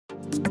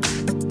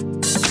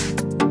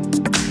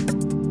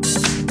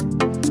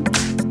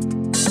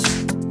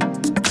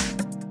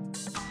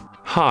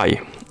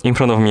Hi, in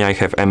front of me I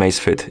have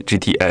AMAZFIT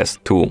GTS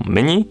 2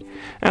 Mini,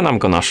 and I'm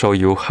gonna show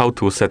you how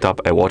to set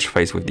up a watch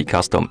face with the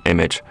custom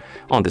image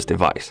on this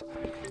device.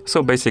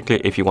 So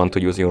basically, if you want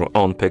to use your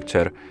own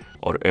picture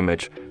or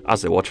image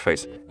as a watch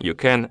face, you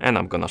can, and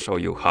I'm gonna show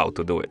you how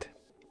to do it.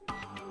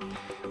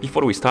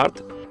 Before we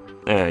start,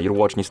 your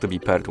watch needs to be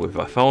paired with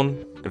a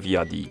phone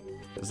via the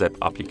ZEP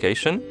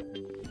application.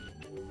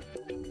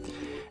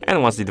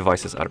 And once the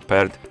devices are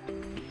paired,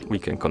 we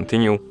can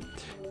continue.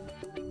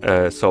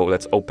 So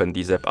let's open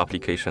the ZEP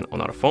application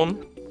on our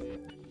phone.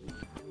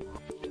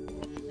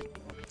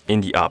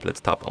 In the app, let's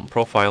tap on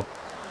Profile.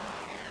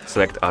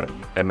 Select our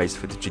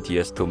AMAZFIT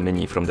GTS 2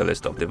 Mini from the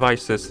list of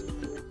devices.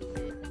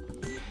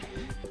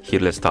 Here,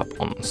 let's tap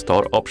on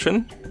Store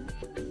option.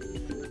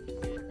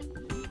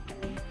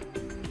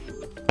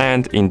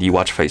 And in the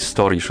watch face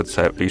store, you should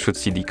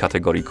see the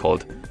category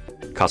called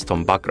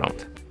Custom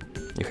Background.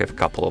 You have a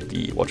couple of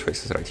the watch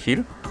faces right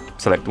here.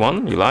 Select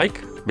one you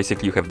like.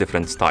 Basically, you have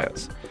different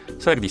styles.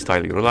 Select the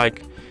style you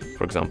like.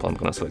 For example, I'm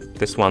gonna select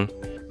this one.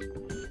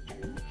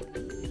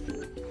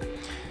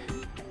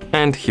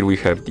 And here we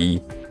have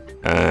the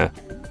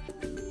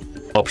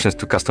options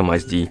to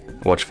customize the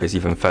watch face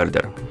even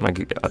further.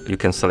 You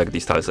can select the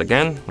styles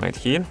again, right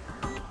here.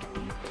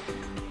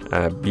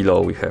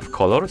 Below we have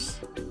colors.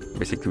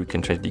 Basically, we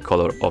can change the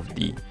color of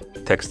the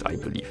text, I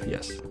believe,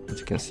 yes, as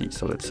you can see.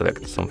 So let's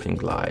select something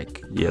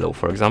like yellow,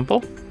 for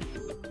example.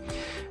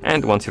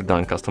 And once you're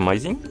done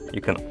customizing,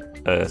 you can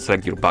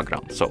select your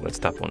background. So let's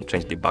tap on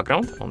change the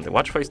background on the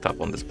watch face,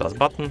 tap on this plus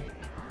button.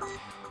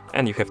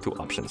 And you have two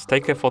options,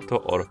 take a photo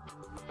or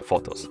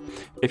photos.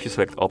 If you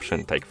select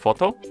option take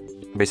photo,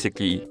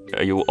 basically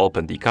you will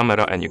open the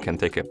camera and you can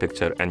take a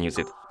picture and use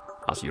it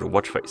as your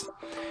watch face.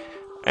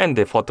 And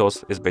the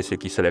photos is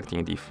basically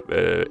selecting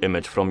the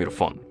image from your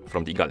phone,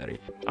 from the gallery.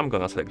 I'm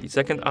gonna select the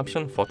second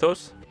option,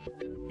 photos.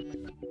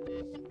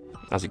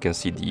 As you can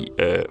see,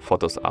 the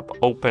Photos app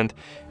opened,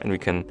 and we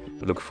can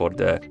look for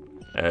the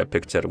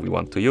picture we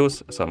want to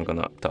use. So I'm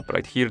gonna tap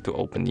right here to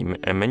open the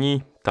menu,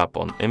 tap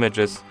on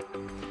Images,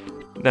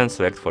 then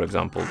select, for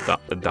example,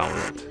 the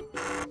Download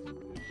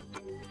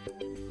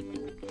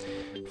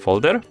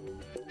folder.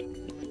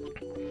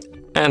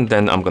 And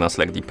then I'm gonna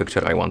select the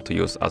picture I want to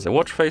use as a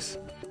watch face.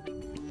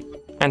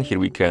 And here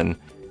we can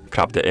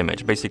crop the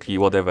image. Basically,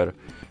 whatever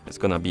is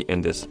gonna be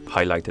in this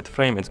highlighted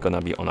frame, it's gonna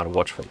be on our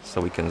watch face.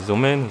 So we can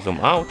zoom in, zoom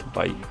out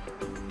by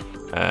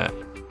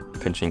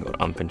pinching or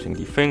unpinching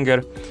the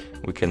finger.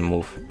 We can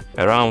move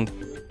around.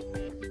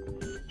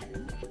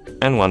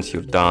 And once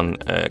you're done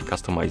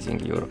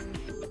customizing your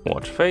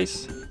watch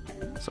face,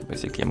 so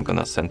basically I'm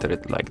gonna center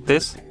it like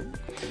this.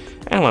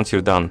 And once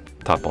you're done,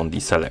 tap on the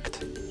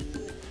select.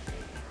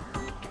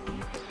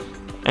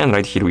 And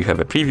right here we have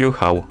a preview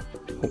how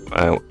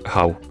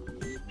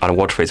our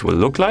watch face will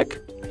look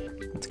like.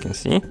 As you can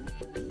see,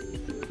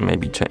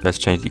 maybe let's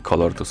change the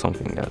color to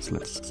something else.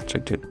 Let's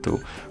change it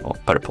to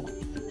purple.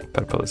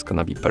 Purple is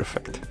gonna be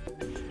perfect.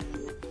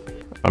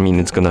 I mean,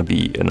 it's gonna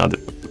be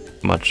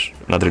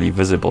not really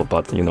visible,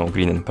 but you know,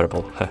 green and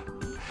purple.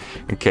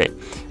 Okay.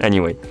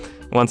 Anyway,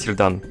 once you're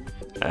done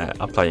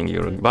applying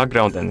your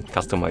background and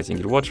customizing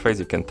your watch face,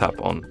 you can tap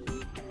on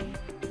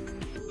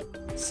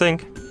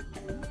Sync.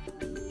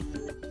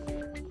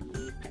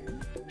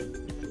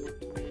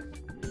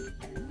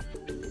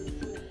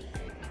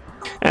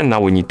 And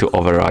now we need to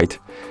override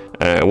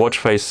watch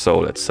face. So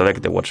let's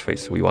select the watch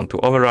face we want to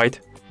override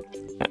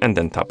and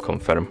then tap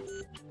confirm.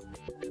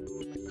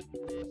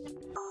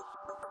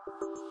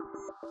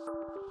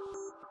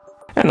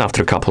 And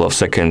after a couple of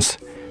seconds,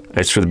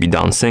 it should be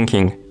done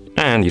syncing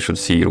and you should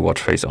see your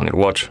watch face on your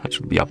watch. It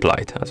should be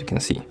applied, as you can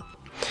see.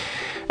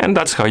 And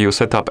that's how you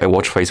set up a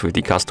watch face with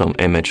the custom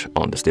image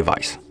on this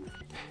device.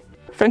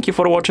 Thank you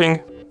for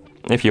watching.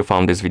 If you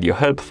found this video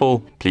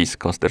helpful, please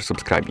consider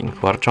subscribing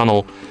to our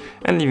channel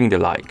and leaving the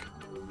like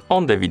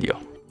on the video.